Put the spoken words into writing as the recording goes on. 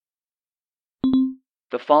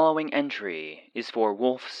The following entry is for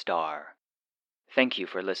Wolfstar. Thank you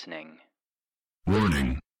for listening.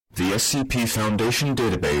 Warning: the SCP Foundation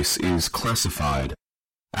database is classified.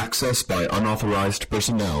 Access by unauthorized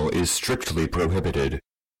personnel is strictly prohibited.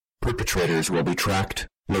 Perpetrators will be tracked,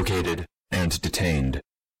 located, and detained.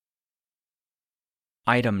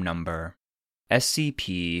 Item Number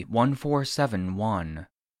SCP-1471.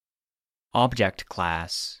 Object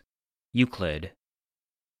Class Euclid.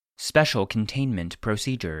 Special Containment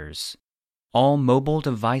Procedures. All mobile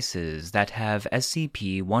devices that have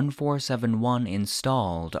SCP-1471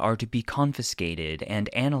 installed are to be confiscated and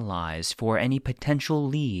analyzed for any potential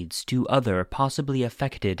leads to other possibly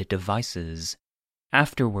affected devices.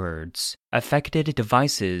 Afterwards, affected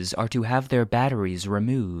devices are to have their batteries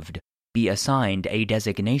removed, be assigned a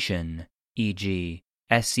designation, e.g.,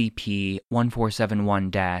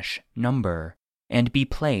 SCP-1471-number, and be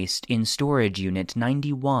placed in Storage Unit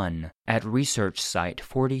 91 at Research Site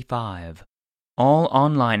 45. All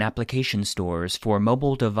online application stores for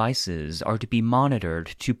mobile devices are to be monitored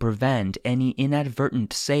to prevent any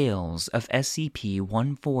inadvertent sales of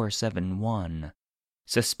SCP-1471.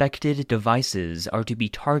 Suspected devices are to be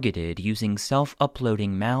targeted using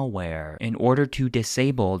self-uploading malware in order to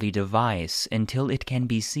disable the device until it can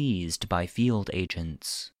be seized by field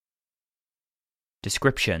agents.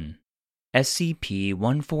 Description: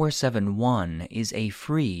 SCP-1471 is a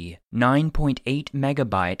free 9.8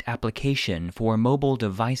 megabyte application for mobile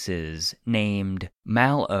devices named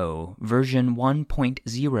MalO version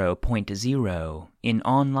 1.0.0 in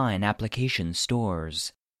online application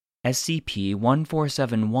stores.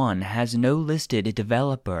 SCP-1471 has no listed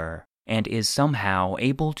developer and is somehow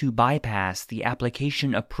able to bypass the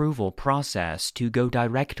application approval process to go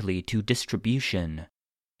directly to distribution.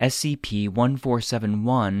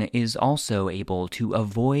 SCP-1471 is also able to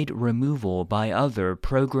avoid removal by other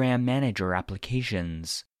Program Manager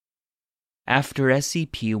applications. After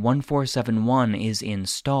SCP-1471 is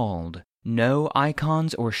installed, no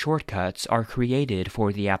icons or shortcuts are created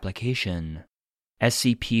for the application.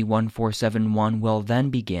 SCP-1471 will then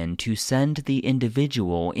begin to send the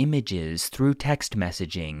individual images through text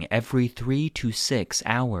messaging every 3 to 6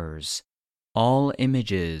 hours. All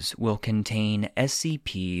images will contain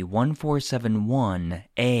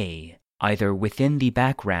SCP-1471-A, either within the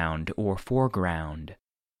background or foreground.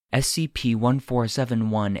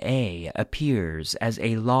 SCP-1471-A appears as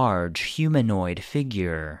a large humanoid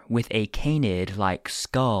figure with a canid-like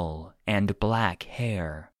skull and black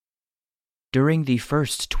hair. During the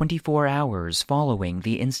first 24 hours following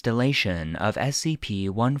the installation of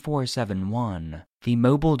SCP-1471, the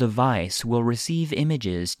mobile device will receive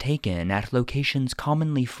images taken at locations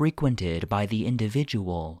commonly frequented by the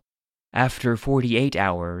individual. After 48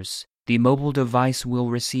 hours, the mobile device will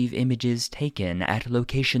receive images taken at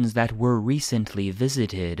locations that were recently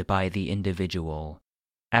visited by the individual.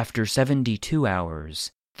 After 72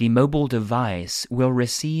 hours, the mobile device will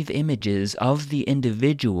receive images of the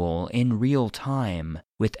individual in real time,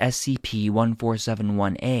 with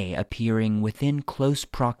SCP-1471-A appearing within close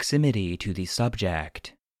proximity to the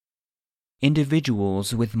subject.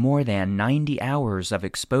 Individuals with more than 90 hours of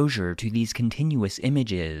exposure to these continuous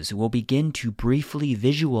images will begin to briefly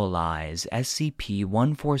visualize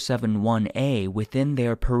SCP-1471-A within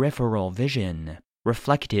their peripheral vision,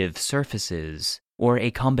 reflective surfaces, or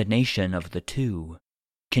a combination of the two.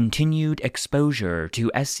 Continued exposure to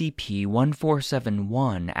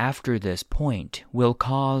SCP-1471 after this point will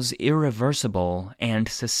cause irreversible and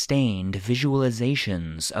sustained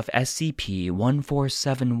visualizations of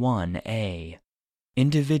SCP-1471-A.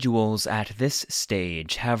 Individuals at this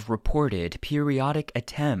stage have reported periodic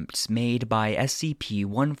attempts made by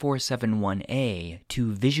SCP-1471-A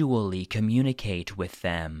to visually communicate with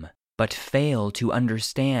them, but fail to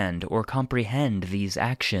understand or comprehend these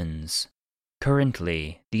actions.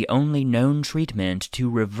 Currently, the only known treatment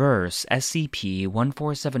to reverse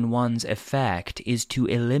SCP-1471's effect is to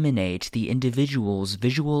eliminate the individual's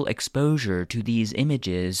visual exposure to these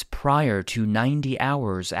images prior to 90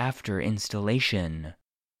 hours after installation.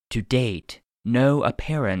 To date, no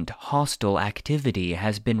apparent hostile activity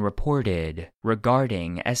has been reported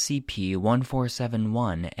regarding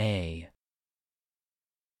SCP-1471-A.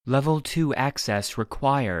 Level 2 access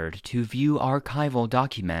required to view archival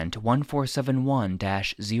document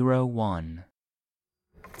 1471-01.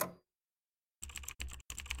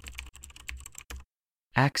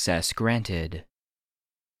 Access granted.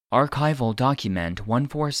 Archival document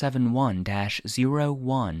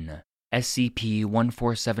 1471-01,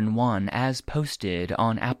 SCP-1471 as posted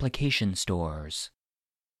on application stores.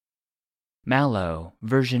 MalO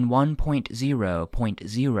version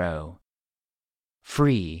 1.0.0.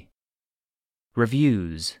 Free.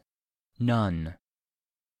 Reviews: none.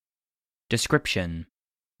 Description: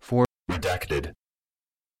 Redacted.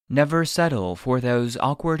 never settle for those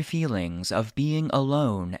awkward feelings of being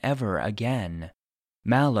alone ever again.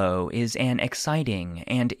 MalO is an exciting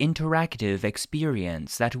and interactive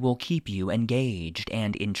experience that will keep you engaged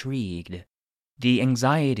and intrigued. The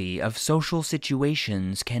anxiety of social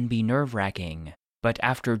situations can be nerve-wracking, but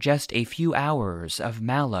after just a few hours of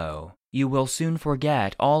MalO, you will soon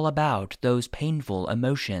forget all about those painful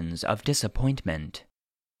emotions of disappointment.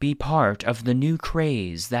 Be part of the new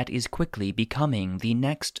craze that is quickly becoming the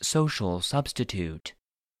next social substitute.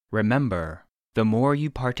 Remember, the more you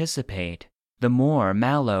participate, the more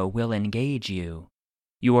MalO will engage you.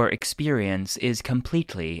 Your experience is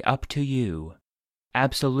completely up to you.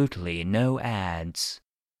 Absolutely no ads.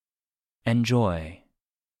 Enjoy.